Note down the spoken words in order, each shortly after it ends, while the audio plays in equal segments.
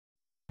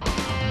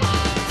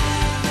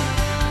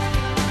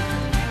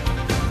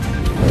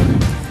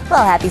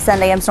Well, happy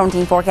Sunday. I'm Storm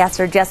Team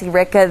forecaster Jesse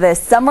Ritka. The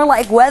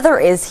summer-like weather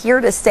is here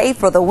to stay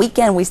for the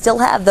weekend. We still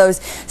have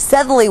those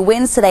southerly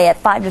winds today at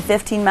 5 to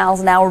 15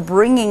 miles an hour,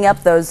 bringing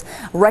up those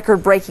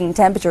record-breaking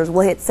temperatures.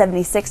 We'll hit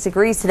 76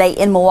 degrees today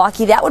in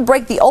Milwaukee. That would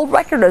break the old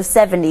record of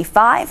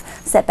 75,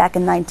 set back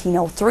in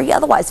 1903.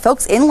 Otherwise,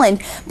 folks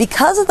inland,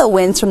 because of the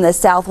winds from the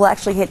south, will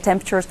actually hit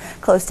temperatures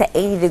close to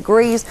 80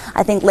 degrees.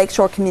 I think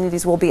lakeshore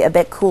communities will be a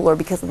bit cooler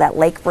because of that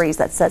lake breeze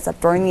that sets up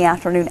during the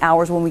afternoon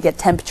hours when we get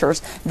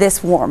temperatures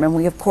this warm. And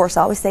we, of course,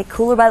 always stay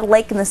cooler by the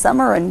lake in the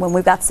summer, and when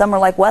we've got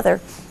summer-like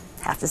weather,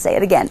 have to say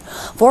it again.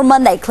 For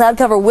Monday, cloud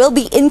cover will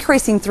be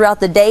increasing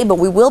throughout the day, but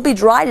we will be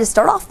dry to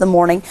start off the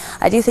morning.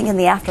 I do think in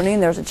the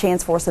afternoon there's a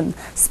chance for some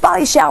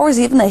spotty showers,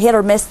 even a hit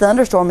or miss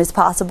thunderstorm is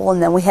possible.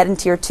 And then we head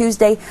into your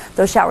Tuesday.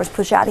 Those showers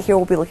push out of here.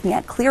 We'll be looking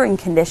at clearing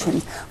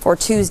conditions for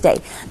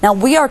Tuesday. Now,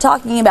 we are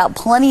talking about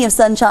plenty of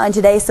sunshine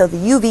today, so the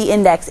UV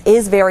index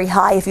is very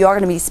high. If you are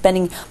going to be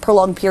spending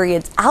prolonged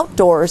periods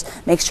outdoors,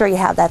 make sure you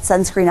have that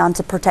sunscreen on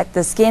to protect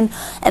the skin.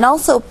 And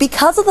also,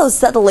 because of those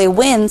southerly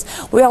winds,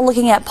 we are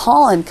looking at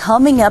pollen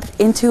coming up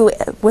into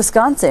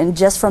Wisconsin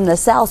just from the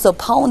south. So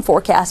pollen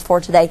forecast for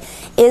today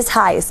is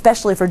high,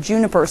 especially for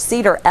juniper,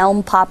 cedar,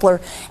 elm,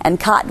 poplar, and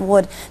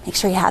cottonwood. Make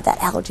sure you have that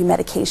allergy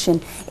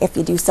medication if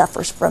you do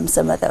suffer from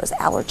some of those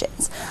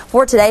allergens.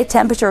 For today,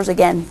 temperatures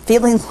again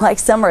feeling like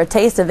summer, a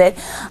taste of it.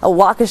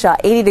 Waukesha,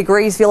 80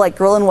 degrees, feel like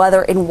grilling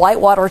weather. In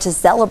Whitewater to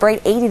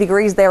celebrate, 80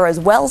 degrees there as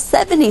well.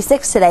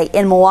 76 today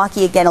in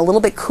Milwaukee, again a little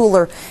bit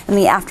cooler in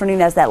the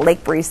afternoon as that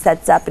lake breeze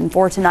sets up. And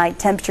for tonight,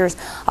 temperatures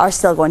are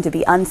still going to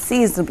be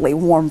unseasonably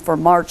warm for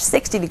March.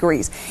 60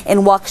 degrees in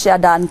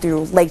Waukesha down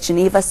through Lake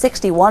Geneva,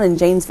 61 in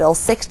Janesville,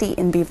 60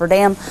 in Beaver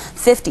Dam,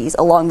 50s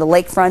along the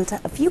lakefront.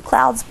 A few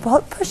clouds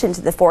push into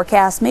the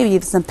forecast, maybe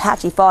even some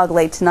patchy fog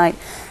late tonight.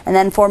 And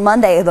then for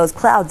Monday, those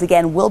clouds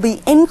again will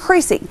be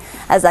increasing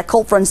as that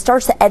cold front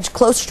starts to edge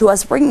closer to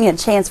us, bringing a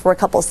chance for a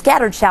couple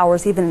scattered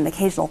showers, even an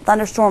occasional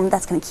thunderstorm.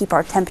 That's going to keep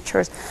our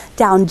temperatures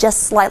down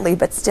just slightly,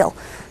 but still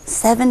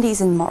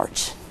 70s in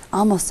March.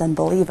 Almost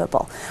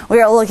unbelievable.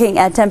 We are looking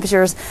at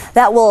temperatures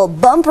that will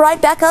bump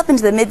right back up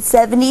into the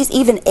mid-70s,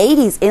 even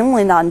 80s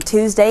inland on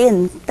Tuesday,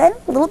 and then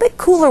a little bit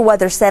cooler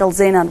weather settles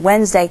in on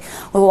Wednesday.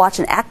 We'll watch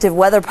an active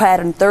weather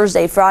pattern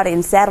Thursday, Friday,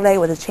 and Saturday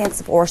with a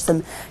chance for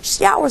some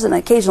showers and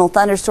occasional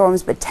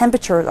thunderstorms, but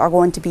temperatures are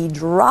going to be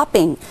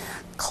dropping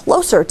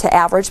closer to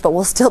average, but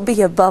will still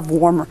be above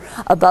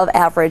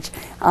average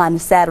on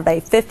Saturday,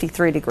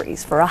 53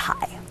 degrees for a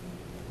high.